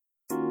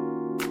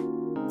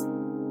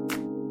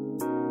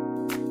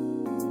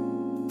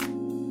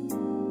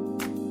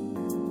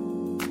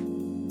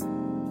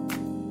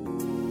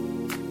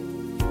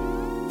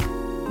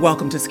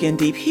Welcome to Skin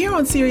Deep here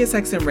on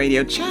SiriusXM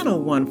Radio,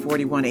 Channel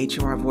 141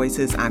 HR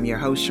Voices. I'm your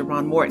host,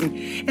 Sharon Morton,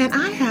 and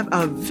I have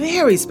a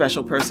very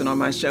special person on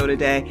my show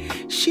today.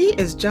 She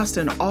is just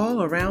an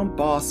all-around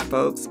boss,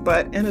 folks,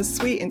 but in a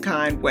sweet and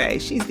kind way.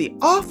 She's the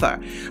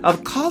author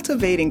of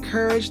Cultivating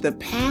Courage, The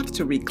Path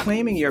to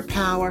Reclaiming Your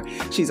Power.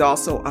 She's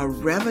also a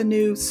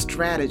revenue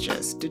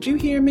strategist. Did you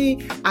hear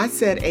me? I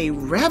said a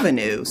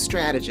revenue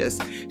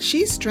strategist.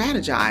 She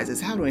strategizes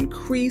how to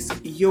increase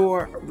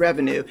your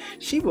revenue.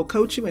 She will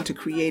coach you into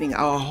creating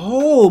a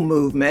whole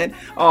movement,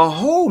 a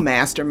whole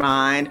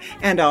mastermind,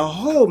 and a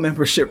whole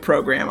membership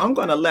program. I'm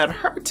going to let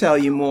her tell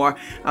you more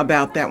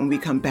about that when we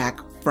come back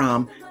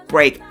from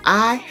break.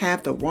 I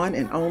have the one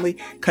and only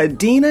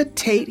Kadena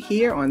Tate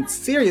here on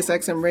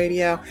SiriusXM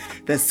Radio,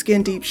 the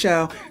Skin Deep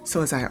Show.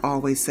 So as I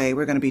always say,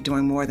 we're going to be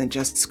doing more than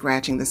just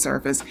scratching the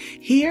surface.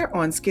 Here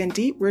on Skin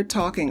Deep, we're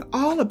talking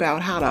all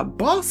about how to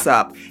boss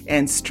up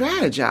and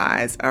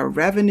strategize a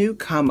revenue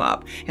come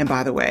up. And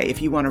by the way,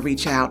 if you want to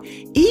reach out,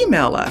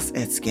 email us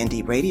at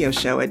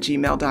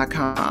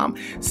skindeepradioshow@gmail.com.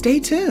 Stay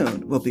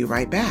tuned. We'll be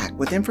right back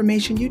with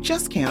information you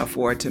just can't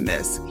afford to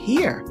miss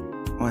here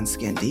on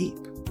Skin Deep.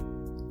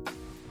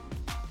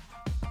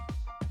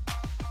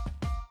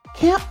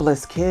 Camp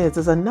Bliss Kids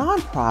is a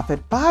nonprofit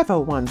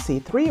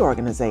 501c3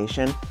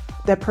 organization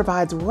that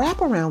provides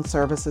wraparound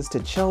services to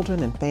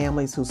children and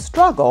families who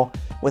struggle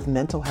with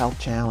mental health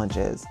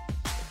challenges.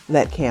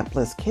 Let Camp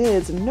Bliss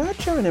Kids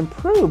nurture and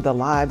improve the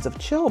lives of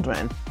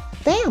children,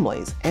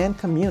 families, and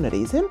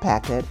communities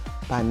impacted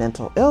by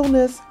mental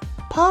illness,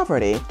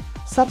 poverty,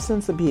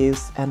 substance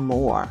abuse, and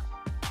more.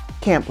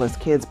 Camp Bliss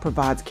Kids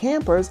provides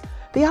campers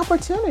the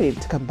opportunity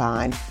to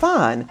combine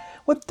fun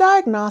with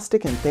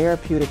diagnostic and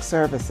therapeutic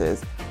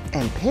services,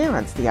 and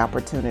parents the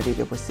opportunity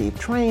to receive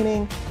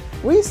training,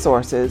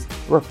 resources,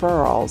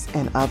 referrals,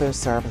 and other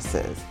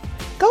services.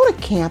 Go to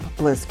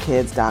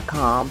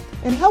campblisskids.com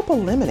and help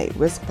eliminate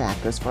risk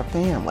factors for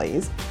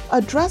families,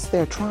 address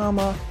their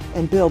trauma,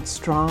 and build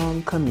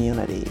strong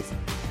communities.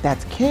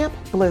 That's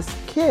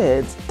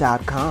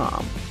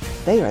campblisskids.com.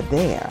 They are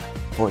there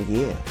for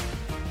you.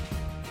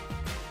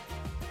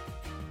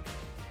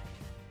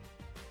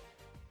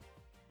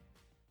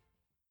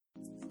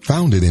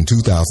 Founded in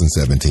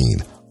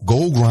 2017,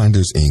 Gold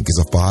Grinders, Inc. is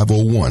a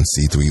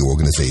 501c3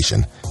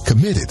 organization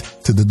committed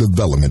to the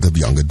development of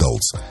young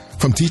adults,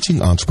 from teaching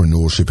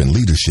entrepreneurship and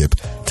leadership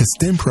to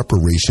STEM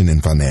preparation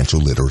and financial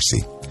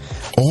literacy,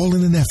 all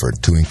in an effort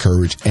to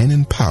encourage and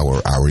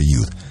empower our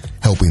youth,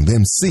 helping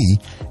them see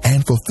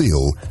and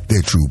fulfill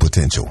their true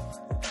potential.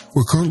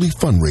 We're currently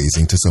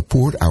fundraising to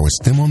support our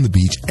STEM on the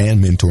Beach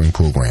and mentoring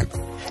program,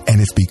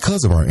 and it's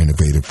because of our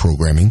innovative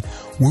programming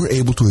we're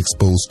able to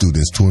expose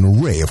students to an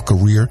array of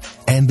career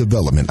and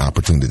development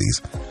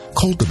opportunities,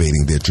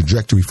 cultivating their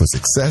trajectory for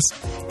success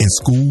in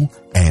school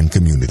and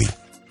community.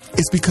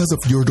 It's because of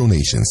your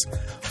donations,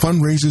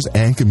 fundraisers,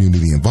 and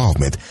community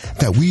involvement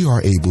that we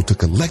are able to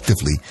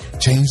collectively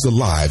change the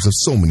lives of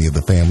so many of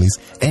the families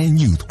and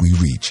youth we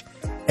reach.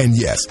 And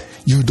yes,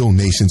 your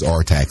donations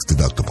are tax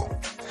deductible.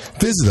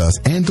 Visit us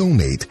and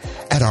donate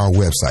at our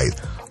website,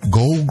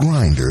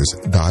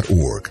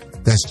 goldgrinders.org.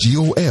 That's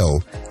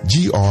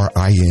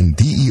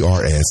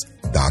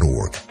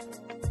GOLGRINDERS.org.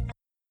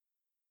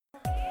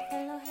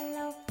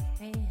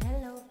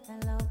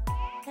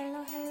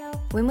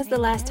 When was the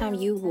last time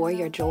you wore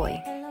your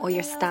joy or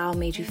your style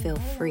made you feel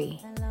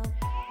free?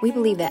 We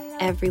believe that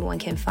everyone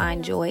can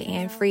find joy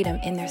and freedom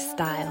in their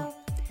style.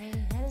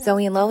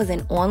 Zoe & Lo is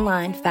an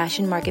online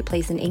fashion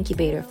marketplace and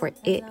incubator for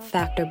It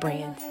Factor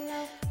brands.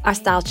 Our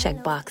style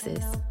check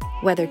boxes.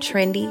 Whether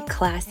trendy,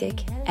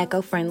 classic,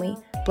 eco-friendly,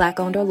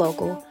 Black-owned or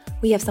local,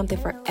 we have something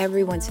for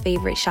everyone's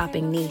favorite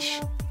shopping niche.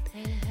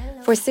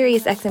 For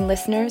SiriusXM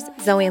listeners,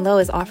 Zoe & Lo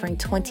is offering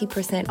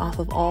 20% off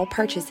of all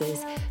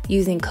purchases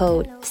using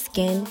code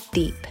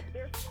SKINDEEP.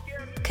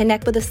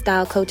 Connect with a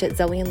style coach at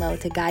Zoe & Lo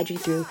to guide you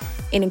through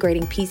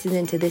integrating pieces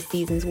into this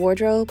season's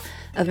wardrobe,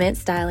 event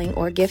styling,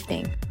 or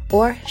gifting.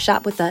 Or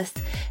shop with us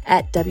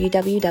at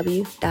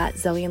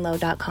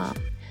www.zoeandlo.com.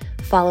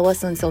 Follow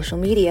us on social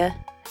media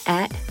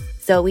at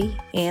Zoe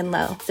and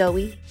Lo,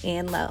 Zoe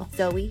and Lo,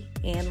 Zoe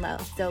and Lo,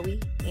 Zoe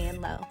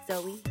and Lo,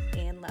 Zoe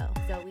and Lo,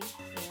 Zoe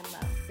and Lo,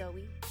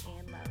 Zoe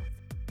and Lo.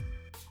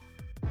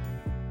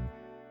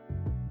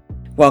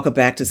 Welcome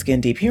back to Skin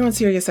Deep here on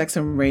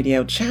SiriusXM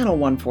Radio, Channel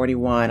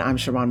 141. I'm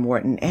Sharon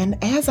Morton,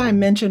 and as I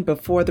mentioned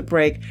before the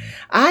break,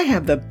 I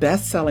have the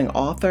best-selling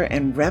author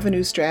and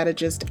revenue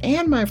strategist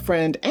and my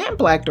friend and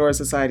Black Door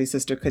Society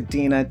sister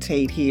Kadena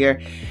Tate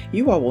here.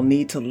 You all will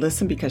need to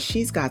listen because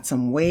she's got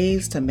some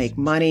ways to make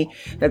money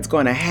that's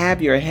going to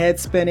have your head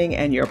spinning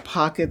and your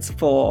pockets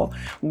full.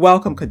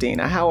 Welcome,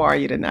 Kadena. How are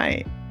you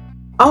tonight?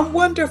 I'm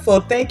wonderful.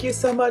 Thank you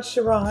so much,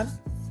 Sharon.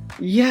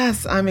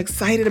 Yes, I'm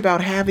excited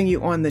about having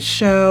you on the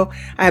show.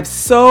 I have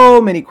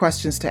so many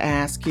questions to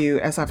ask you.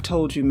 As I've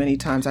told you many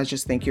times, I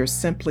just think you're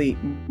simply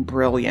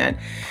brilliant.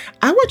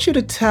 I want you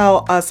to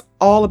tell us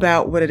all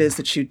about what it is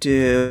that you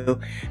do,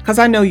 because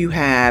I know you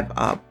have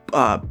a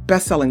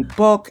best-selling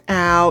book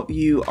out.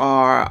 You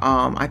are,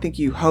 I think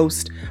you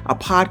host a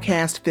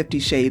podcast, 50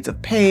 Shades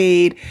of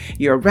Paid.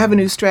 You're a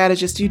revenue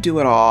strategist. You do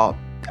it all.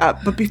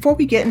 But before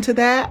we get into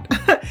that,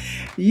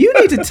 you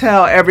need to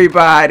tell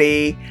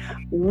everybody,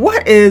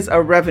 what is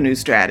a revenue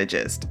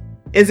strategist?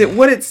 Is it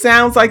what it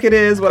sounds like it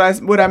is,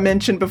 what I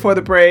mentioned before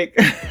the break?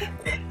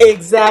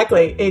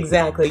 Exactly.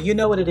 You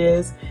know what it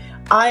is?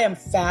 I am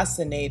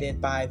fascinated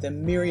by the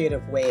myriad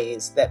of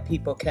ways that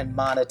people can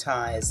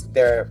monetize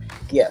their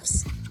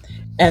gifts.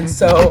 And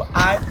so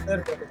I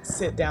literally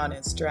sit down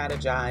and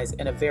strategize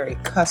in a very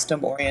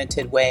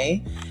custom-oriented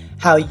way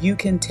how you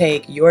can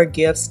take your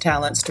gifts,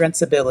 talents,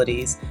 strengths,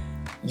 abilities,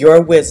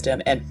 your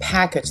wisdom, and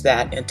package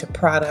that into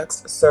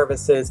products,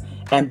 services,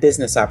 and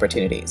business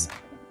opportunities.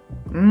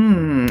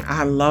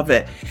 I love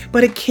it.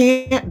 But it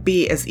can't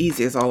be as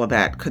easy as all of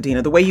that,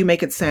 Kadena. The way you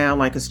make it sound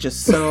like it's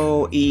just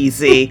so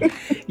easy.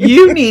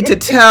 You need to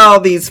tell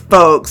these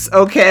folks,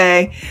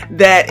 okay,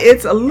 that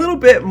it's a little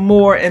bit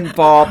more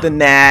involved than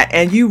that.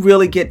 And you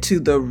really get to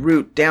the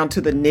root, down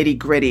to the nitty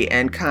gritty,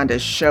 and kind of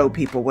show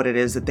people what it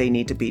is that they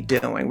need to be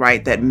doing,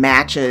 right? That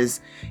matches,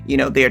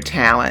 their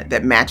talent,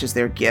 that matches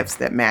their gifts,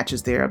 that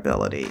matches their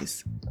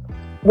abilities.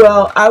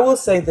 Well, I will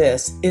say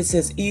this, it's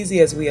as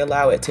easy as we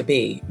allow it to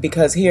be,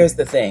 because here's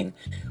the thing.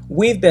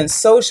 We've been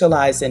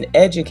socialized and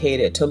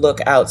educated to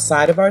look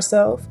outside of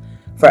ourselves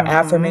for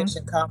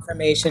affirmation,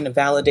 confirmation, and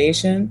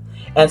validation.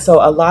 And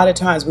so a lot of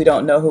times we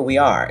don't know who we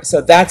are.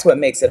 So that's what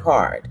makes it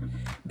hard,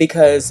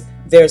 because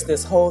there's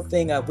this whole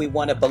thing of we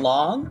want to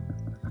belong.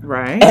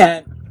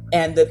 Right.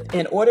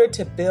 In order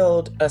to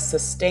build a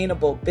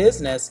sustainable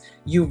business,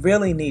 you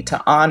really need to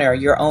honor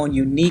your own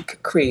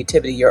unique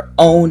creativity, your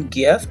own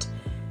gift.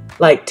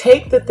 Like,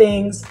 take the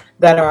things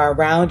that are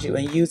around you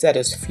and use that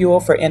as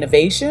fuel for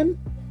innovation,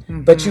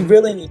 but you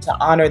really need to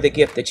honor the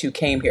gift that you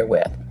came here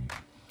with.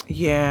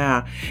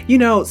 Yeah.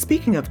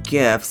 Speaking of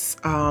gifts,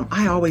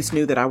 I always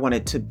knew that I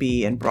wanted to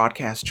be in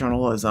broadcast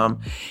journalism.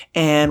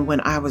 And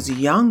when I was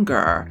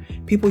younger,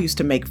 people used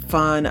to make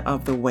fun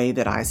of the way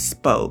that I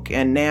spoke.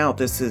 And now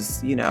this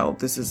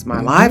is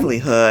my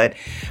livelihood.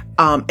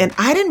 And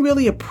I didn't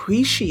really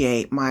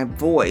appreciate my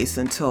voice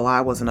until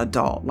I was an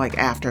adult, like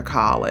after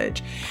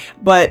college.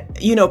 But,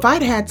 if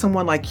I'd had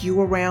someone like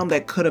you around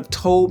that could have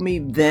told me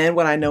then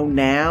what I know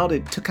now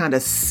to kind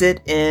of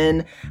sit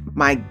in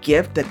my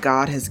gift that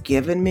God has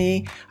given me,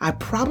 I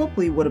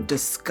probably would have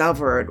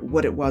discovered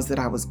what it was that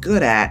I was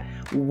good at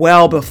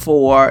well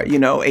before,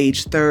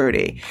 age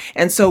 30.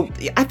 And so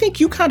I think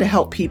you kind of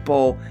help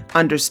people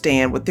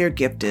understand what their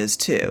gift is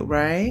too,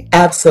 right?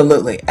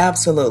 Absolutely.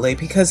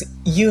 Because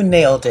you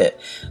nailed it.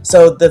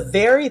 So the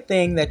very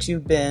thing that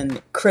you've been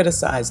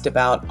criticized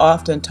about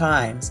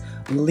oftentimes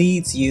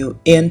leads you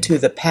into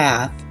the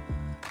path,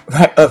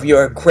 right, of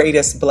your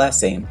greatest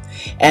blessing.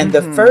 And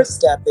the first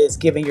step is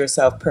giving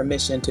yourself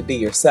permission to be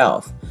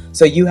yourself.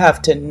 So you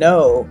have to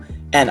know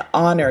and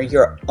honor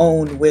your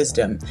own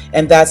wisdom.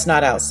 And that's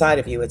not outside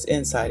of you, it's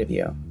inside of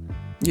you.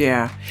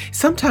 Yeah.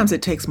 Sometimes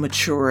it takes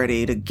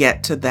maturity to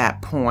get to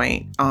that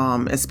point,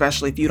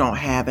 especially if you don't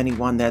have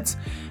anyone that's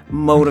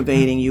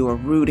motivating you or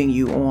rooting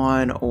you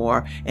on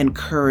or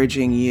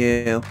encouraging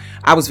you.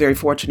 I was very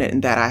fortunate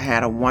in that I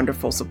had a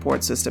wonderful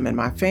support system in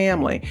my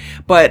family.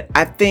 But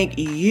I think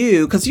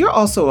because you're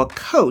also a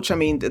coach,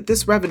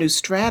 this revenue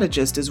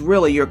strategist is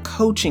really, you're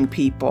coaching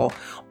people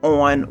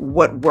on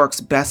what works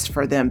best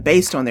for them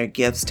based on their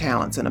gifts,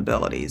 talents, and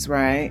abilities,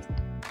 right?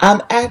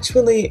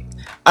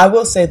 I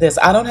will say this,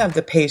 I don't have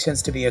the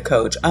patience to be a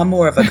coach. I'm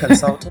more of a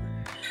consultant.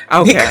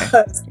 Okay.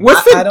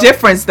 What's the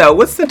difference though?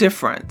 What's the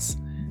difference?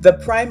 The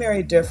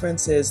primary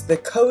difference is the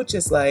coach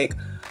is like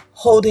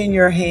holding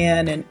your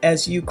hand and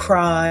as you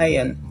cry,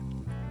 and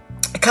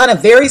kind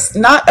of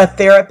not a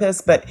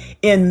therapist, but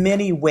in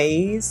many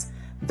ways,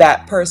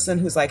 that person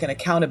who's like an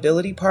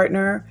accountability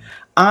partner.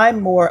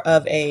 I'm more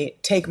of a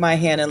take my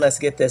hand and let's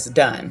get this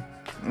done.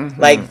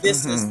 Like,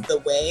 this is the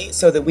way,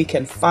 so that we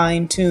can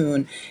fine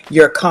tune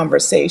your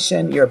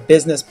conversation, your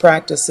business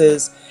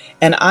practices.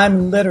 And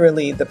I'm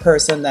literally the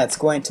person that's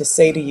going to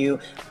say to you,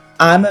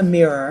 I'm a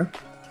mirror,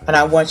 and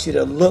I want you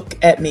to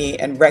look at me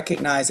and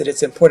recognize that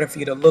it's important for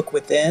you to look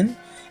within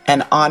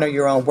and honor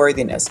your own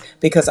worthiness,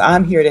 because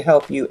I'm here to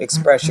help you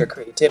express your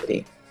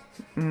creativity.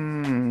 Okay.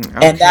 And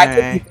that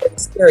can be very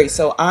scary.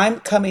 So I'm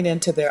coming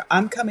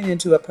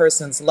into a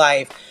person's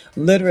life,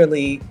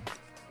 literally,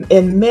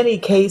 in many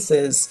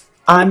cases,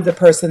 I'm the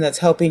person that's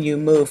helping you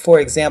move, for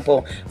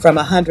example, from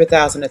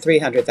 100,000 to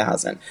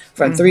 300,000,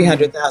 from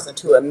 300,000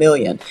 to $1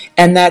 million.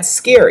 And that's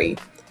scary.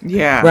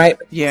 Yeah. Right.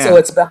 Yeah. So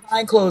it's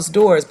behind closed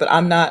doors, but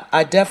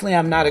I definitely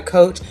am not a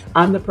coach.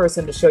 I'm the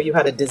person to show you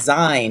how to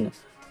design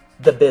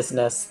the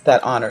business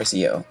that honors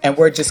you. And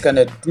we're just going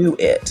to do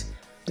it.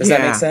 Does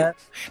that make sense?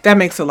 That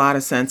makes a lot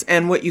of sense.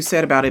 And what you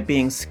said about it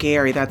being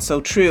scary, that's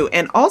so true.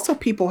 And also,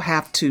 people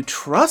have to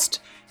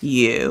trust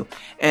you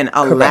and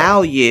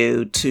allow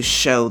you to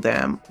show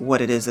them what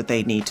it is that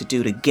they need to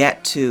do to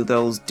get to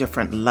those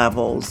different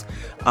levels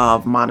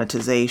of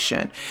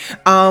monetization.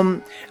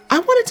 I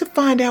wanted to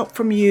find out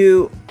from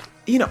you,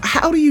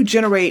 how do you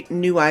generate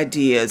new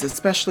ideas,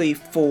 especially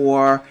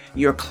for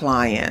your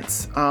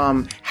clients?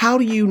 How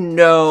do you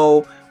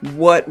know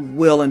what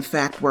will in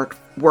fact work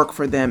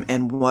for them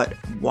and what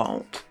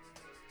won't?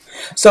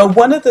 So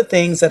one of the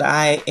things that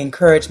I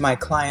encourage my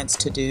clients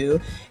to do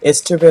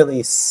is to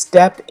really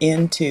step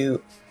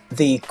into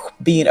the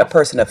being a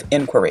person of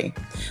inquiry.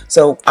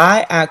 So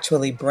I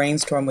actually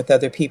brainstorm with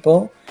other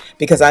people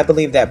because I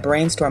believe that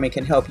brainstorming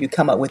can help you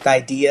come up with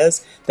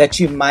ideas that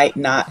you might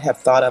not have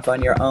thought of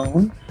on your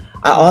own.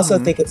 I also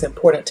Mm-hmm. think it's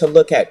important to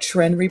look at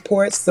trend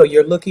reports. So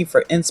you're looking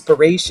for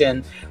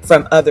inspiration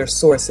from other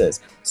sources.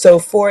 So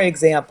for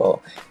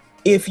example,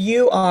 if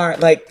you are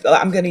like,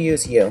 I'm going to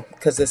use you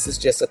because this is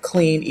just a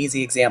clean,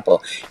 easy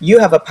example. You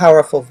have a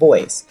powerful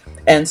voice.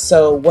 And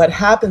so what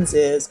happens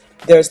is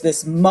there's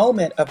this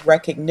moment of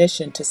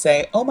recognition to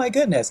say, oh my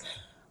goodness,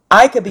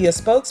 I could be a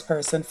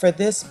spokesperson for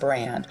this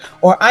brand,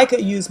 or I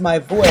could use my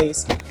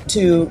voice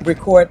to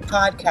record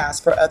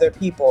podcasts for other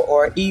people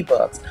or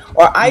ebooks,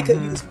 or I could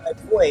Mm-hmm. use my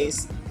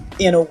voice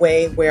in a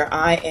way where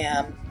I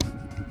am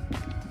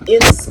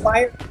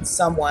inspiring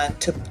someone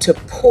to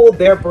pull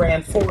their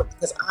brand forward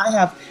because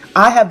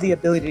I have the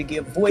ability to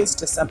give voice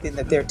to something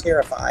that they're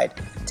terrified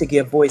to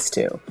give voice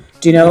to.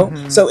 Do you know?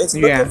 Mm-hmm. So it's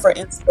looking Yeah. for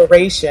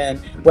inspiration,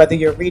 whether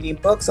you're reading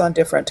books on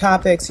different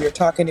topics, you're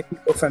talking to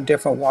people from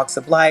different walks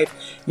of life,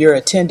 you're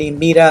attending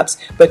meetups,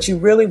 but you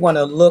really want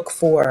to look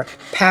for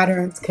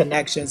patterns,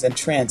 connections, and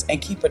trends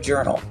and keep a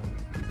journal.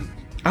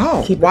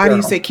 Oh, Keep a why do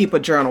you journal. say keep a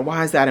journal?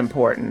 Why is that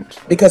important?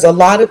 Because a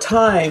lot of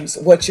times,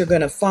 what you're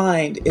going to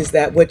find is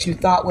that what you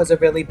thought was a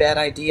really bad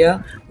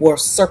idea will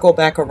circle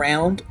back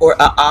around, or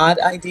an odd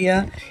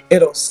idea,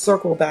 it'll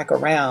circle back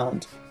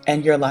around.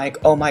 And you're like,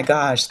 oh my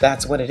gosh,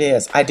 that's what it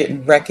is. I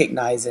didn't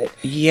recognize it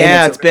in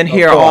Yeah, its it's been original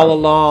here all form.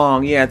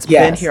 along. Yeah, it's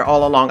been Yes. here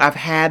all along. I've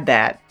had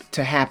that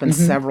to happen Hmm.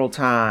 several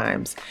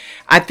times.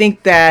 I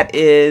think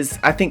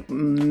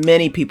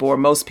many people or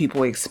most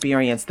people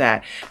experience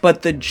that.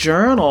 But the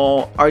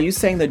journal, are you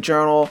saying the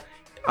journal,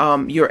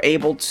 you're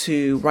able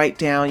to write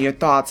down your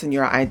thoughts and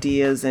your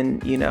ideas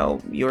and,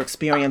 your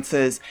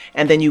experiences,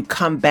 and then you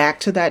come back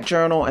to that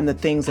journal and the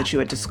things that you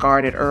had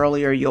discarded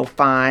earlier, you'll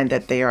find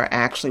that they are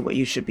actually what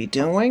you should be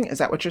doing? Is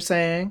that what you're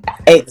saying?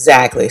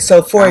 Exactly.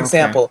 So, for Okay.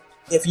 example,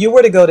 if you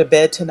were to go to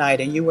bed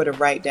tonight and you were to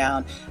write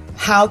down,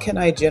 how can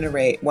I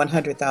generate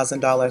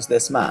 $100,000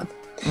 this month?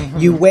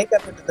 You Mm-hmm. wake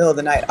up in the middle of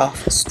the night, a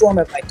storm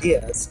of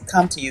ideas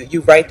come to you.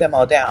 You write them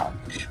all down.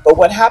 But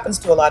what happens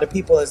to a lot of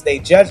people is they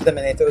judge them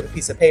and they throw the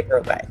piece of paper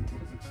away.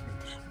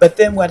 But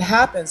then what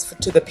happens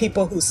to the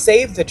people who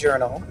save the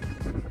journal,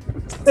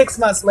 6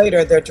 months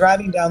later, they're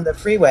driving down the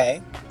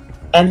freeway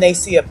and they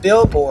see a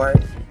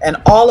billboard, and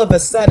all of a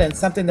sudden,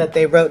 something that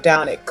they wrote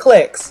down, it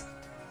clicks,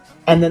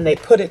 and then they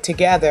put it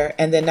together,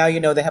 and then now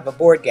they have a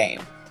board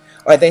game,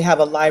 or they have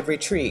a live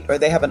retreat, or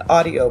they have an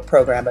audio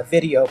program, a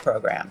video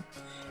program,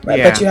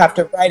 right? But Yeah. you have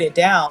to write it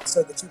down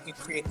so that you can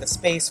create the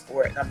space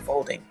for it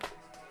unfolding.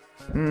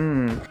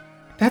 Mm.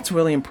 That's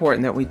really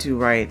important that we do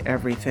write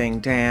everything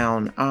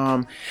down.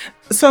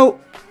 So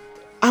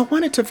I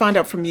wanted to find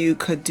out from you,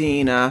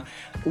 Kadena,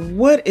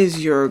 what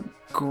is your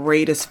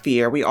greatest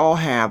fear? We all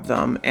have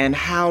them, and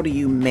how do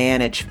you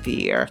manage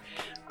fear?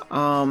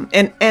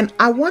 And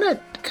I want to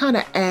kind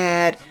of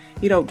add,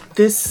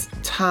 this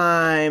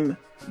time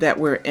that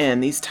we're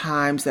in, these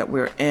times that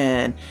we're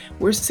in,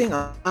 we're seeing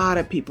a lot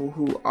of people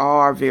who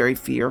are very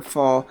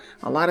fearful,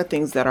 a lot of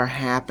things that are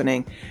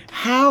happening.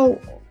 How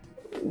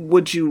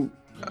would you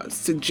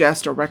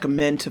suggest or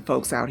recommend to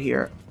folks out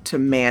here to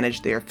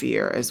manage their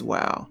fear as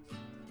well?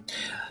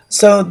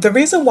 So, the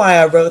reason why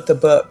I wrote the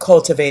book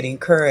Cultivating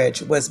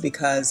Courage was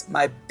because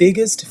my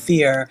biggest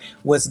fear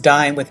was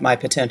dying with my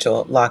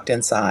potential locked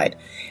inside.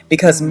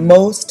 Because Mm,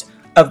 most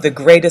of the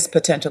greatest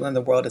potential in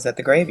the world is at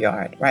the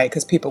graveyard, right?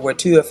 Because people were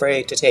too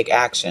afraid to take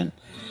action.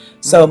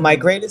 So, my mm-hmm,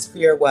 greatest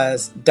fear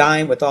was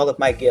dying with all of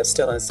my gifts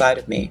still inside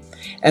of me.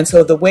 And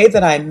so, the way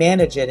that I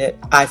manage it,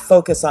 I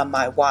focus on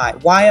my why.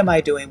 Why am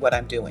I doing what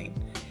I'm doing?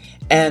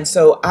 And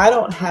so I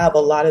don't have a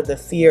lot of the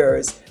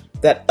fears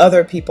that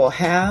other people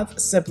have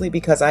simply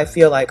because I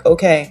feel like,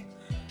 okay,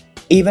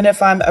 even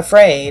if I'm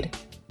afraid,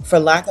 for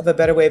lack of a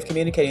better way of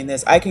communicating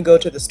this, I can go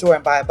to the store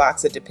and buy a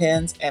box of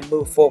Depends and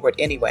move forward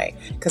anyway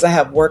because I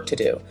have work to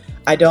do.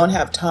 I don't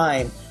have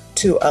time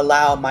to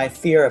allow my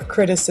fear of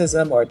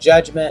criticism or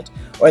judgment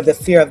or the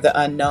fear of the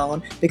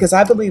unknown because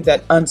I believe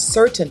that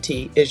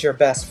uncertainty is your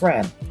best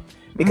friend.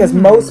 Because mm,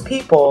 most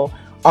people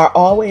are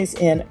always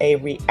in a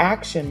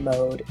reaction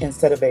mode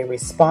instead of a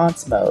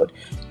response mode.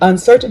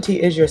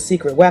 Uncertainty is your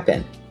secret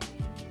weapon.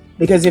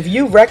 Because if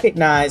you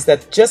recognize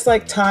that just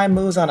like time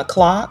moves on a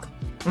clock,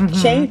 mm-hmm.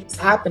 change is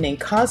happening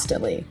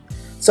constantly.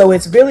 So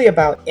it's really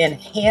about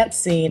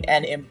enhancing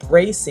and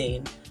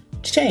embracing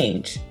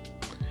change.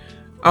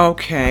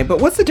 Okay, but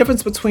what's the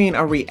difference between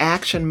a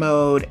reaction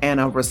mode and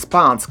a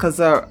response? Because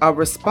a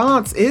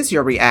response is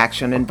your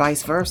reaction and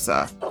vice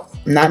versa.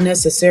 Not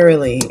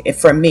necessarily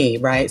for me,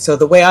 right? So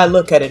the way I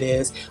look at it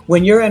is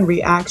when you're in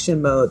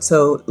reaction mode.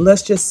 So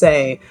let's just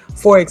say,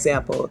 for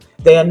example,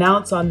 they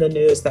announce on the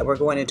news that we're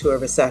going into a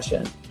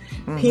recession.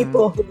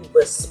 People who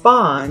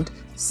respond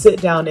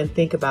sit down and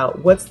think about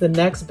what's the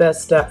next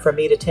best step for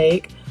me to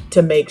take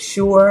to make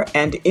sure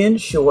and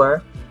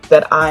ensure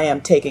that I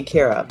am taken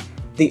care of.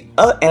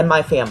 And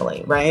my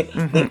family, right?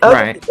 The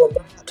other people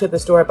go to the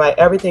store, buy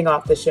everything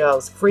off the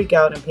shelves, freak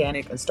out and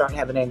panic and start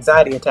having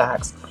anxiety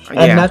attacks,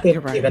 and nothing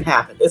even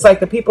happened. It's like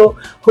the people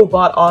who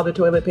bought all the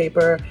toilet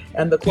paper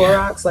and the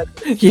Clorox, like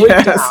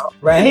freaked out,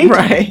 right?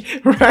 Right.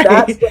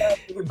 That's what I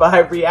mean by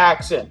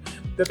reaction.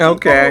 The people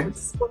who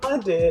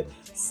responded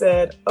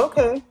said,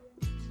 okay,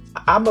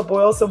 I'm gonna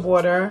boil some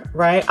water,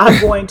 right? I'm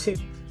going to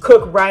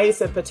cook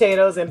rice and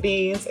potatoes and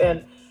beans,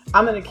 and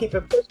I'm going to keep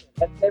it pushing.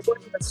 And they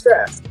weren't even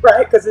stressed,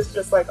 right? Because it's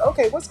just like,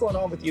 okay, what's going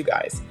on with you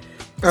guys?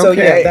 So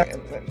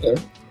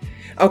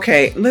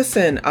Okay,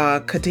 listen,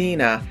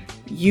 Kadena,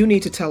 you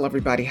need to tell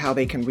everybody how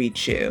they can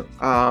reach you.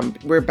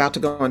 We're about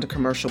to go into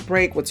commercial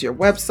break. What's your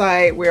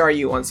website? Where are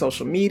you on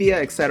social media,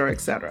 et cetera,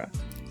 et cetera?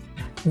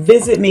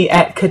 Visit me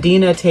at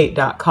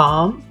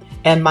kadenatate.com,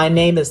 and my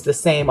name is the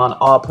same on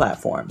all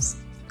platforms.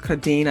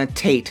 Kadena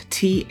Tate,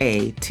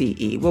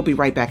 Tate. We'll be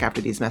right back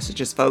after these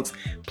messages, folks.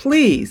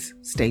 Please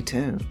stay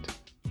tuned.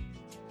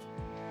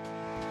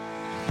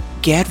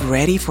 Get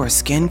ready for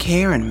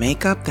skincare and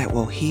makeup that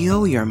will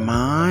heal your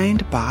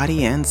mind,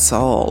 body, and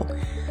soul.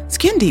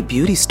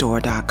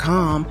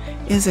 SkinDeepBeautyStore.com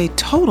is a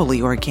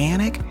totally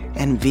organic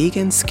and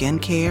vegan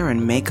skincare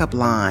and makeup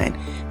line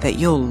that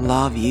you'll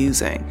love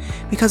using,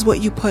 because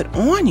what you put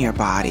on your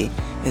body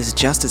is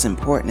just as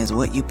important as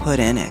what you put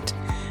in it.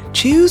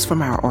 Choose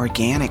from our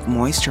organic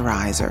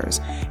moisturizers,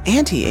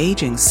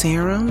 anti-aging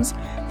serums,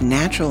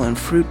 natural and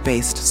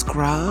fruit-based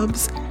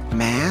scrubs,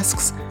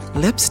 masks,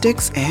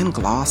 lipsticks, and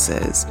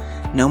glosses.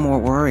 No more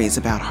worries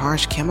about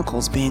harsh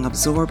chemicals being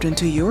absorbed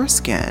into your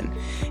skin.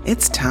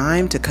 It's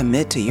time to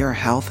commit to your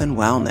health and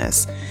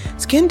wellness.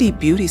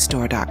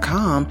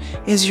 SkinDeepBeautyStore.com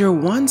is your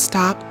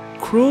one-stop,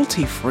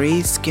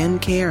 cruelty-free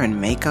skincare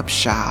and makeup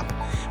shop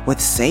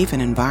with safe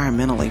and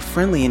environmentally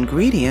friendly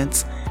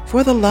ingredients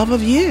for the love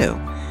of you.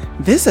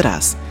 Visit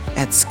us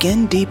at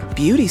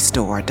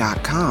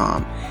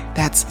SkinDeepBeautyStore.com.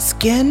 That's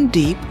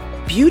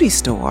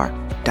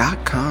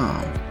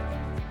SkinDeepBeautyStore.com.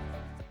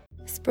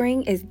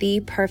 Spring is the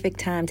perfect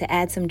time to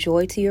add some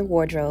joy to your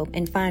wardrobe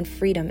and find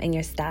freedom in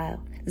your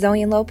style.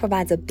 Zoe & Lo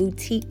provides a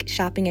boutique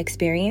shopping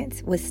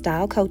experience with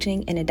style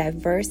coaching and a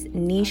diverse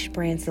niche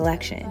brand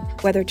selection.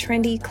 Whether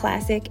trendy,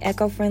 classic,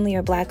 eco-friendly,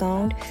 or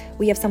Black-owned,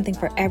 we have something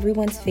for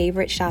everyone's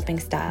favorite shopping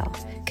style.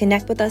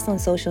 Connect with us on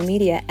social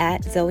media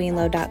at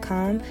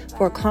zoeandlo.com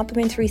for a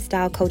complimentary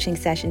style coaching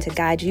session to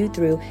guide you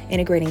through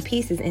integrating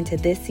pieces into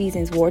this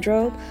season's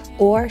wardrobe,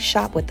 or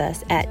shop with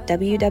us at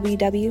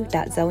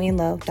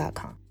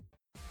www.zoeandlo.com.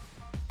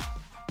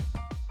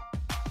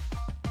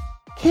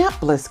 Camp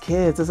Bliss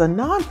Kids is a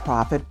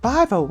nonprofit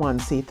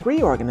 501c3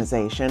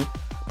 organization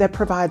that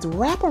provides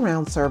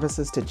wraparound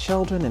services to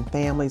children and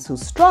families who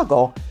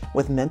struggle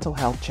with mental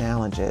health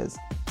challenges.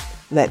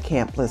 Let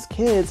Camp Bliss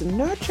Kids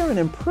nurture and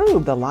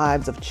improve the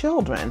lives of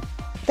children,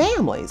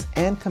 families,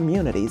 and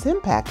communities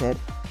impacted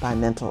by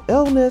mental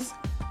illness,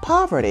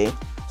 poverty,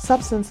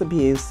 substance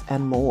abuse,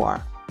 and more.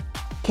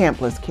 Camp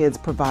Bliss Kids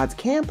provides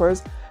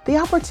campers the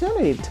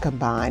opportunity to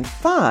combine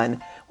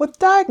fun with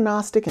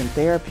diagnostic and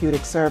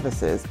therapeutic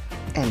services,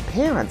 and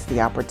parents the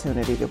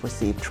opportunity to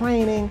receive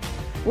training,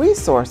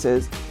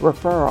 resources,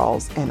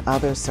 referrals, and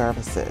other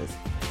services.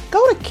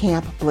 Go to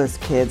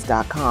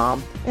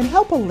campblisskids.com and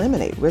help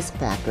eliminate risk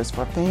factors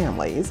for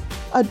families,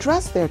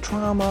 address their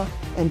trauma,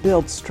 and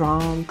build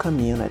strong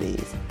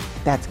communities.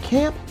 That's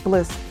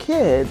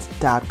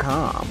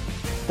campblisskids.com.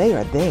 They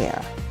are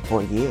there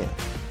for you.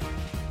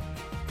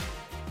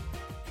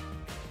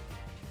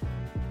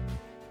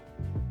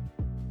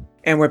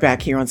 And we're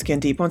back here on Skin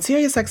Deep on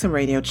Sirius XM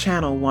Radio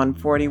Channel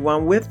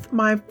 141 with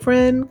my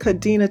friend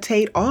Kadena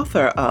Tate,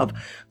 author of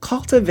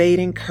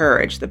Cultivating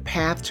Courage, The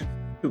Path to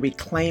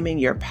Reclaiming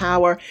Your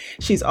Power.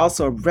 She's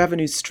also a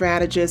revenue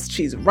strategist.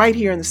 She's right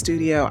here in the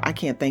studio. I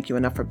can't thank you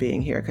enough for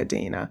being here,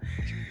 Kadena.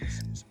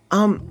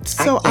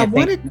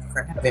 Thank you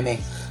for having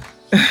me.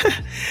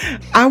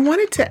 I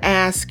wanted to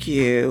ask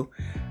you,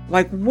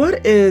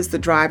 what is the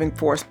driving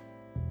force,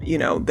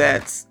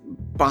 that's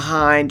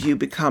behind you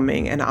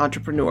becoming an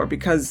entrepreneur?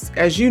 Because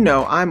as you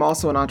know, I'm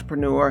also an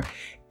entrepreneur.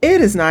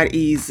 It is not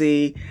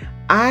easy.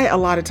 I a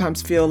lot of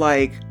times feel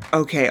like,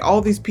 okay,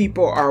 all these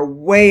people are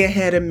way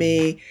ahead of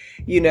me.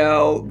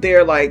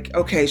 They're like,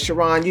 okay,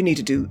 Sharon, you need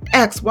to do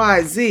X,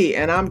 Y, Z.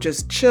 And I'm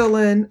just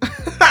chilling.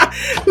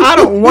 I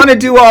don't want to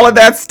do all of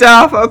that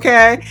stuff.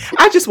 Okay.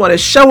 I just want to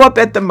show up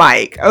at the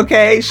mic.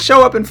 Okay.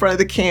 Show up in front of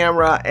the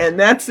camera, and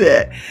that's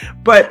it.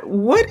 But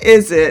what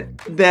is it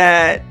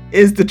that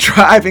is the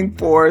driving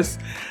force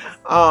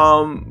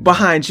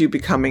behind you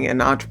becoming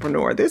an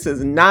entrepreneur? This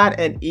is not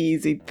an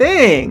easy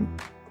thing.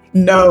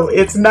 No,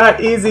 it's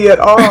not easy at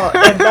all.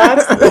 And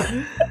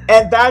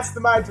that's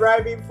my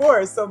driving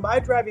force. So my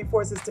driving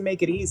force is to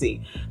make it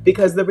easy,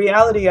 because the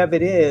reality of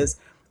it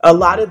is, a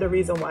lot of the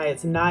reason why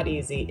it's not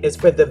easy is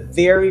for the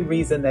very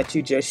reason that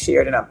you just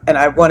shared. And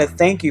I want to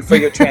thank you for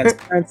your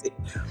transparency,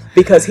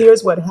 because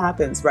here's what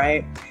happens,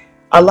 right?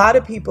 A lot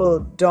of people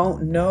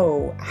don't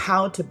know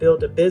how to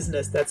build a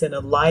business that's in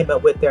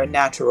alignment with their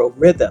natural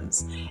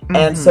rhythms.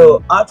 And Mm-hmm.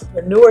 so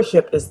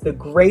entrepreneurship is the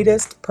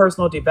greatest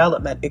personal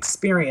development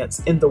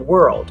experience in the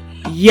world.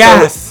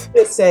 So if Yes.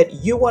 you just said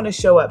you want to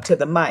show up to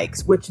the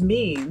mics, which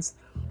means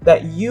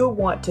that you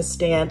want to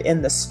stand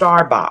in the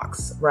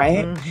Starbucks,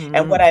 right?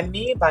 And Mm-hmm. what I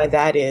mean by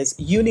that is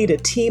you need a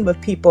team of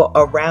people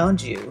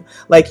around you.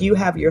 Like you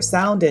have your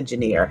sound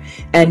engineer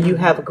and you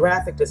Mm-hmm. have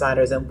graphic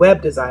designers and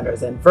web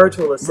designers and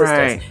virtual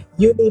assistants. Right.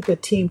 You need the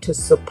team to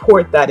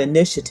support that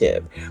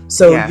initiative.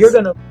 So you're Yes.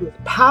 going to lose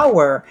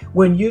power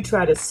when you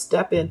try to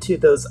step into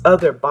those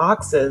other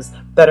boxes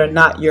that are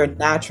not your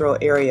natural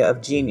area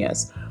of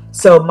genius.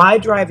 So my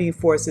driving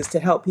force is to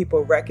help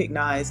people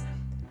recognize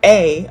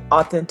A,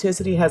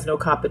 authenticity has no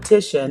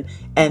competition,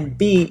 and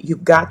B,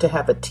 you've got to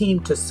have a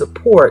team to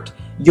support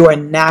your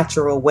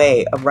natural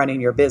way of running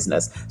your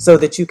business so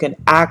that you can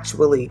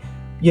actually,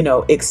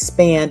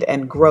 expand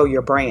and grow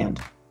your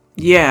brand.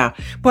 Yeah,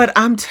 but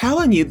I'm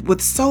telling you,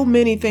 with so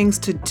many things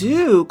to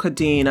do,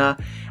 Kadena,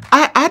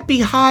 I'd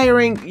be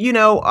hiring,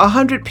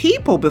 100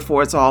 people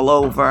before it's all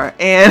over.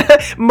 And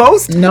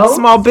most No.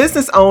 small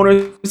business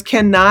owners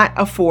cannot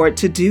afford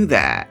to do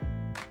that.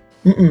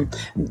 Mm-mm.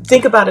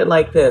 Think about it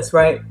like this,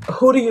 right?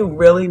 Who do you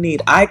really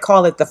need? I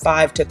call it the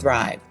five to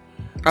thrive.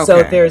 So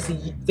Okay. there's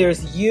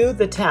you,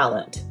 the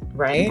talent,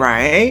 right?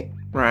 Right.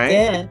 Right.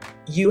 Then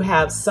you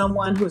have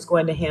someone who's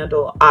going to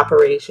handle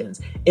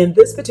operations. In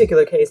this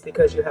particular case,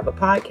 because you have a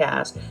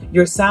podcast,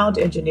 your sound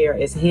engineer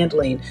is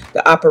handling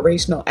the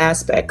operational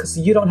aspect because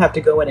you don't have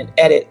to go in and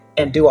edit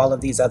and do all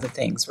of these other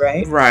things,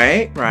 right?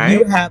 Right. You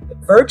Right. have the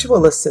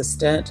virtual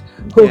assistant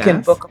who can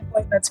Yes. book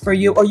appointments for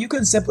you, or you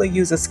can simply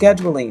use a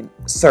scheduling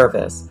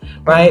service,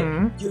 right?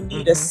 Mm-hmm. You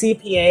need a Mm-hmm.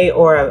 CPA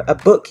or a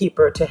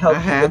bookkeeper to I help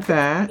you have with the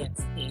that.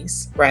 finance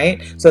piece,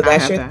 right? So I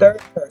that's have your that.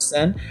 third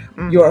person.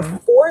 Your Mm-hmm.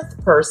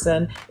 fourth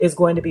person is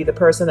going to be the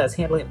person that's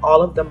handling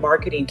all of the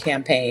marketing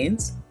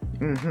campaigns,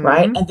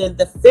 right? Mm-hmm. And then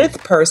the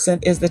fifth person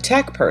is the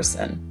tech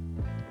person.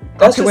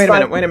 That's Okay, just wait a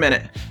minute. five Wait a people.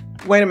 minute.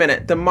 Wait a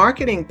minute. The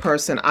marketing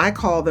person, I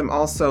call them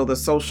also the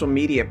social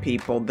media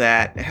people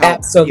that help,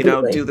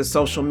 Absolutely. do the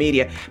social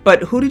media.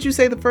 But who did you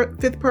say the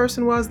fifth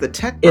person was? The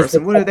tech Is the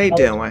person. What are they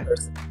technology doing?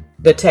 person.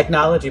 The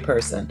technology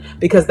person,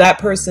 because that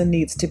person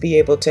needs to be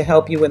able to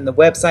help you when the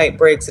website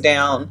breaks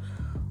down,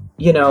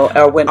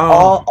 or when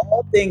Oh,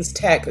 all things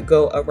tech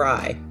go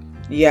awry.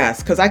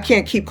 yes, because I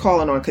can't keep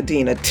calling on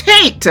Kadena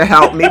Tate to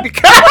help me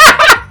because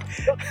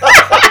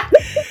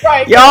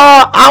Right,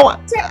 y'all, because I,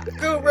 tech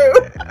guru.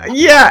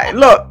 yeah,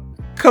 look,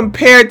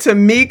 compared to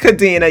me,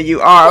 Kadena,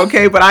 you are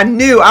okay. But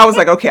I was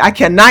like, okay, I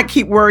cannot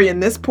keep worrying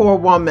this poor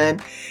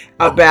woman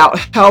about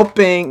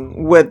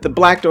helping with the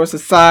Black Door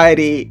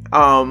Society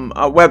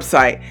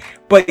website.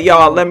 But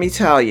y'all, let me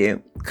tell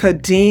you,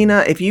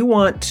 Kadena, if you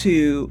want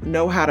to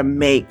know how to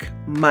make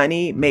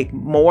money, make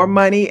more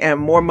money, and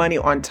more money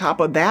on top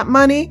of that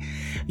money,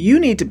 you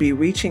need to be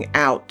reaching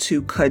out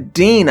to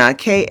Kadena,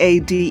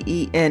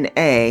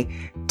 Kadena,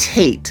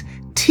 Tate.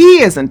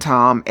 T as in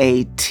Tom,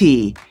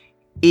 A-T.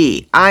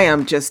 I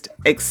am just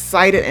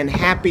excited and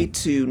happy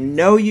to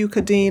know you,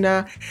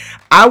 Kadena.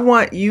 I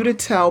want you to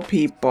tell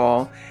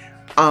people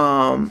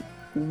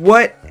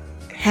what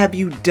have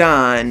you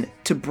done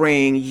to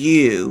bring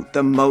you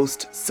the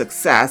most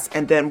success,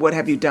 and then what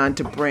have you done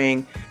to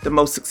bring the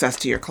most success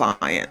to your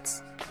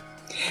clients?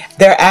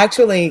 They're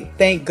actually,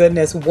 thank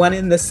goodness, one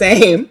in the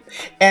same.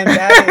 And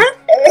that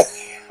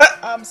is,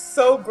 I'm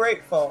so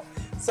grateful.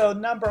 So,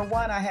 number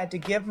one, I had to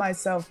give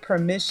myself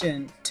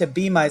permission to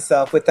be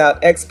myself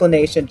without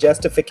explanation,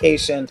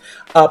 justification,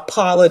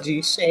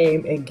 apology,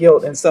 shame, and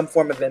guilt, and some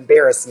form of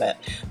embarrassment,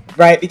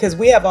 right? Because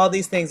we have all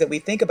these things that we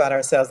think about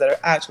ourselves that are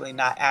actually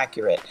not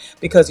accurate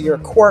because your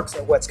quirks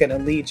are what's going to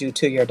lead you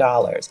to your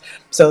dollars.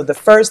 So, the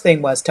first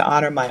thing was to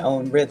honor my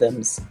own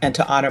rhythms and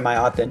to honor my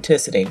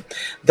authenticity.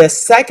 The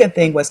second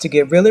thing was to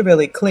get really,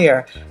 really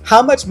clear,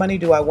 how much money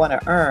do I want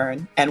to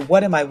earn and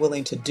what am I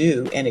willing to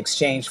do in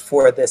exchange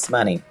for this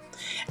money?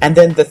 And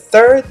then the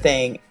third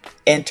thing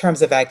in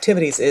terms of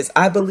activities is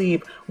I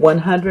believe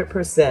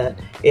 100%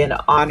 in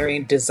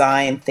honoring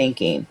design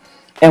thinking.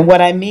 And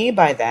what I mean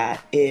by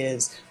that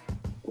is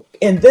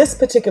in this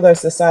particular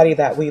society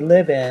that we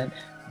live in,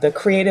 the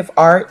creative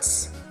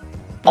arts,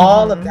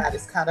 all of Mm-hmm. that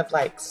is kind of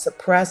like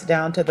suppressed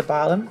down to the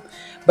bottom.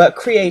 But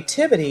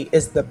creativity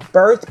is the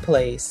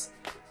birthplace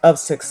of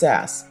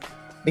success.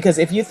 Because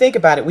if you think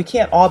about it, we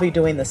can't all be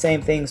doing the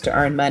same things to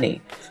earn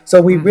money.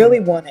 So we Mm-hmm. really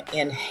want to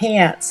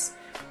enhance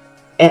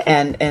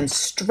and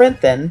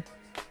strengthen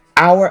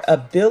our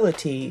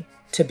ability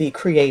to be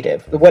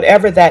creative,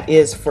 whatever that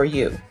is for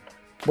you.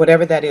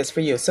 Whatever that is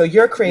for you. So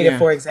you're creative, Yeah.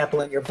 for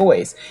example, in your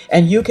voice,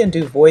 and you can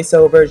do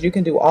voiceovers, you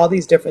can do all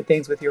these different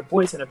things with your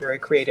voice in a very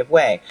creative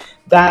way.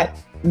 That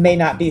may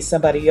not be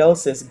somebody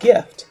else's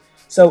gift.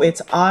 So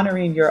it's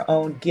honoring your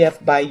own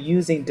gift by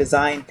using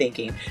design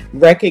thinking,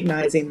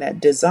 recognizing that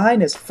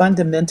design is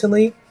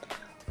fundamentally,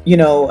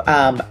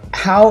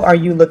 how are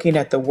you looking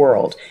at the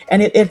world?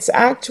 And it's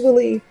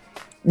actually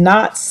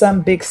not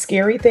some big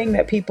scary thing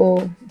that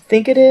people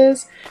think it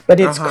is, but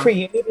it's Uh-huh.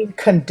 creating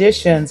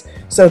conditions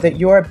so that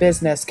your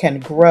business can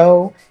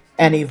grow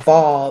and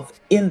evolve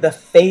in the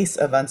face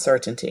of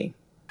uncertainty.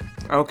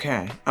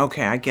 Okay.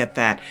 Okay, I get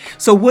that.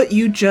 So what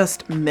you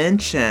just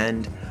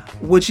mentioned,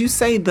 would you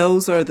say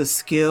those are the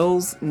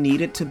skills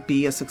needed to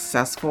be a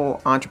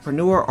successful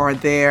entrepreneur?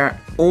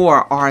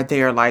 Or are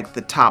there like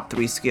the top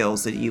three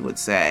skills that you would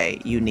say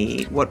you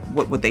need? What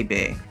would they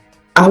be?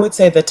 I would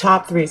say the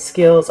top three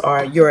skills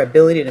are your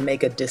ability to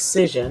make a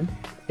decision,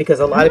 because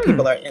a lot of Hmm.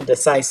 people are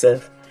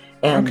indecisive.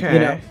 And,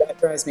 Okay. that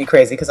drives me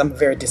crazy because I'm a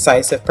very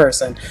decisive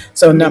person.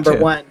 So, Me number too.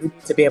 one, you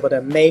need to be able to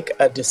make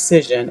a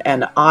decision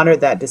and honor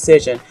that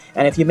decision.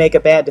 And if you make a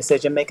bad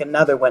decision, make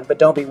another one, but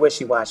don't be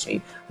wishy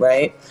washy,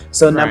 right?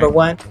 So, number Right.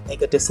 one,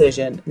 make a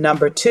decision.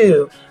 Number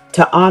two,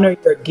 to honor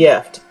your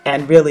gift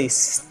and really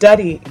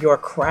study your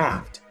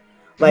craft.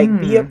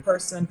 Like, be a Hmm.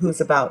 person who's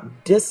about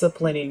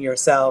disciplining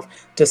yourself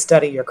to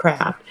study your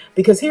craft.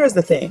 Because here's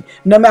the thing,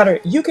 no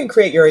matter, you can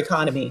create your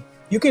economy.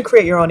 You can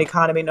create your own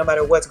economy no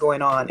matter what's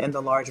going on in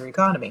the larger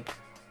economy.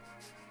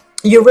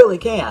 You really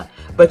can,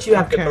 but you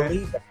have to Okay.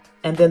 believe that.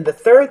 And then the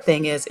third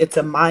thing is it's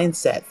a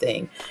mindset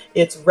thing.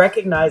 It's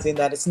recognizing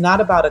that it's not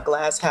about a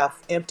glass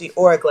half empty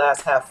or a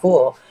glass half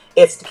full.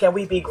 It's, can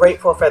we be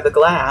grateful for the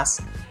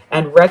glass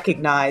and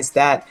recognize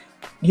that,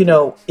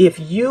 if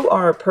you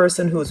are a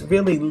person who's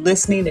really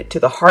listening to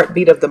the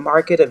heartbeat of the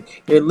market, and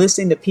you're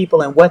listening to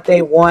people and what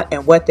they want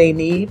and what they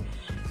need,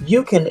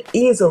 you can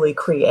easily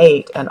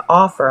create an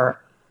offer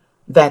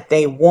that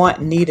they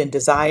want, need, and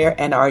desire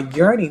and are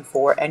yearning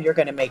for, and you're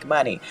going to make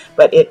money.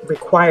 But it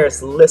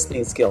requires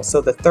listening skills.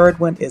 So the third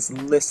one is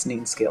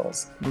listening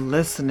skills.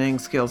 Listening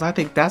skills. I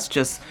think that's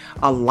just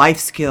a life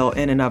skill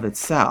in and of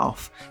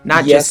itself,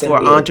 not just Yes, for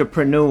indeed.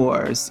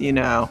 entrepreneurs.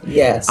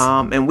 Yes.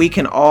 And we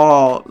can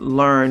all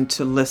learn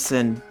to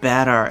listen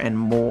better and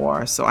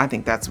more. So I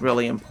think that's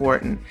really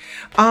important.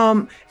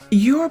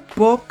 Your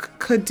book,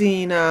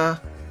 Kadena,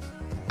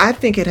 I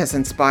think it has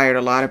inspired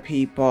a lot of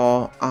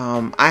people.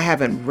 I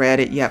haven't read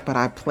it yet, but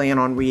I plan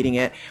on reading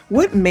it.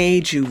 What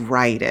made you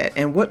write it,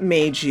 and what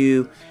made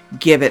you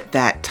give it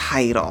that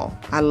title?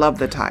 I love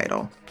the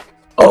title.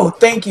 Oh,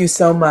 thank you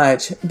so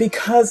much.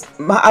 Because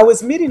I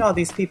was meeting all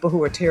these people who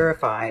were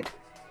terrified.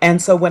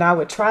 And so when I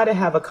would try to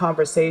have a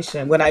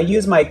conversation, when I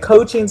use my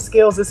coaching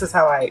skills, this is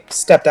how I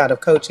stepped out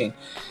of coaching.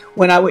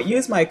 When I would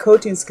use my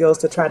coaching skills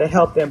to try to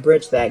help them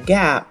bridge that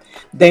gap,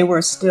 they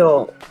were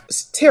still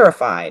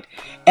terrified.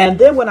 And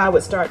then when I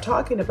would start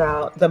talking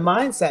about the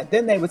mindset,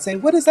 then they would say,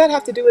 "What does that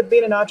have to do with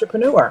being an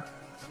entrepreneur?"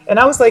 And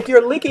I was like,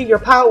 "You're leaking your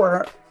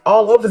power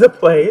all over the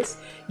place.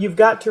 You've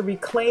got to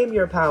reclaim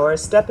your power,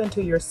 step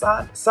into your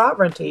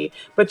sovereignty,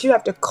 but you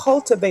have to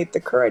cultivate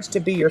the courage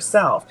to be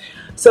yourself."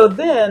 So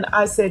then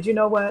I said, "You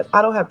know what?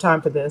 I don't have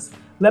time for this.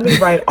 Let me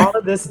write all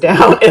of this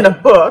down in a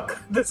book."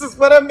 This is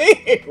what I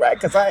mean, right?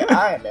 Because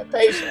I am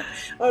impatient.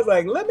 I was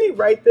like, let me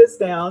write this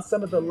down,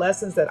 some of the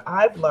lessons that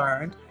I've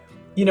learned,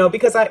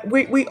 because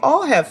we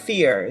all have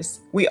fears.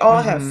 We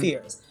all have Mm-hmm.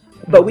 fears,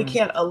 but we Mm-hmm.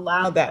 can't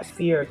allow that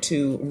fear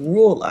to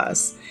rule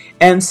us.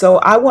 And so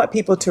I want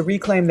people to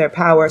reclaim their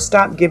power,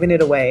 stop giving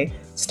it away,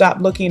 stop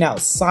looking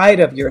outside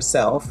of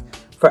yourself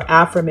for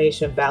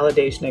affirmation,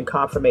 validation, and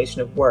confirmation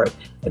of worth.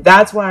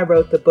 That's why I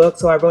wrote the book.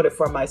 So I wrote it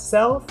for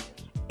myself,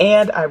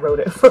 and I wrote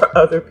it for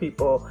other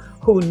people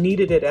who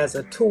needed it as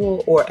a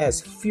tool or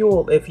as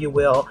fuel, if you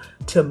will,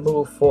 to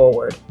move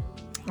forward.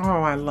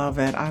 Oh, I love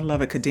it. I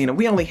love it, Kadena.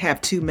 We only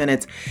have 2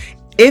 minutes.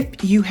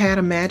 If you had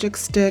a magic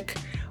stick,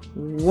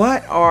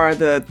 what are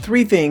the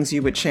three things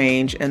you would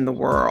change in the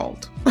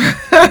world?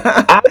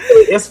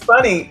 Actually, it's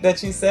funny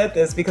that you said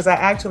this because I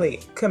actually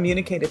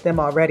communicated them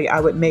already. I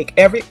would make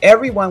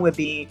everyone would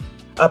be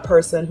a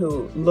person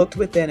who looked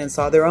within and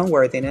saw their own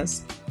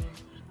worthiness.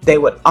 They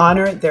would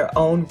honor their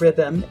own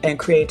rhythm and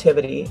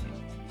creativity,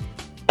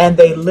 and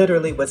they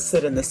literally would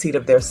sit in the seat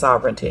of their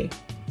sovereignty.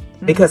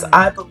 Because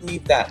I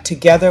believe that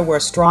together we're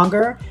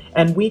stronger,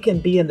 and we can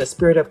be in the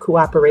spirit of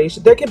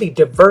cooperation. There can be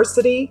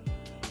diversity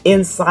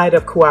inside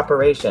of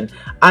cooperation.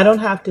 I don't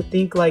have to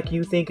think like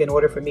you think in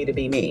order for me to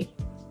be me,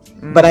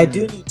 but I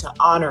do need to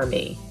honor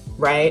me,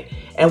 right?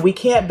 And we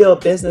can't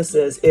build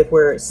businesses if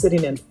we're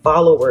sitting in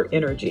follower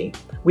energy.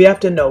 We have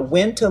to know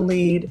when to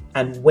lead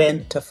and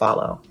when to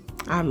follow.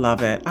 I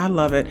love it. I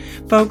love it.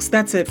 Folks,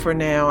 that's it for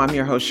now. I'm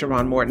your host,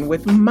 Sharon Morton,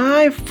 with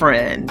my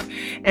friend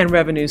and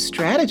revenue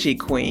strategy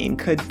queen,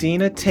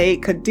 Kadena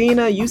Tate.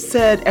 Kadena, you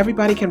said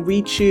everybody can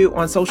reach you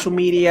on social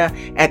media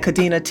at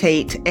Kadena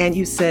Tate, and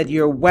you said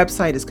your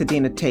website is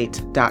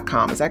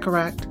kadenatate.com. Is that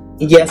correct?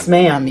 Yes,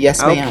 ma'am. Yes,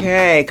 ma'am.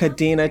 Okay,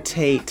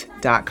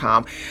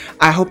 kadenatate.com.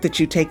 I hope that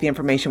you take the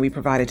information we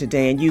provided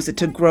today and use it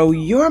to grow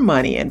your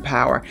money and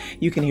power.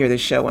 You can hear this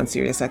show on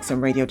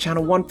SiriusXM Radio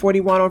Channel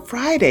 141 on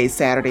Fridays,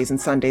 Saturdays, and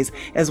Sundays,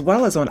 as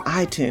well as on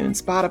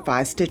iTunes,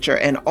 Spotify, Stitcher,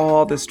 and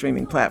all the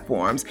streaming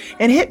platforms.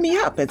 And hit me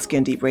up at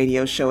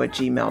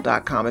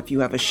skindeepradioshow@gmail.com if you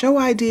have a show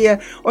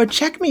idea, or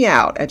check me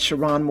out at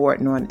Sharon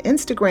Morton on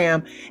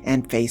Instagram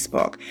and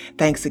Facebook.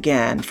 Thanks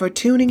again for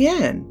tuning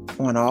in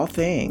on all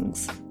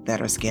things that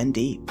are skin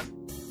deep.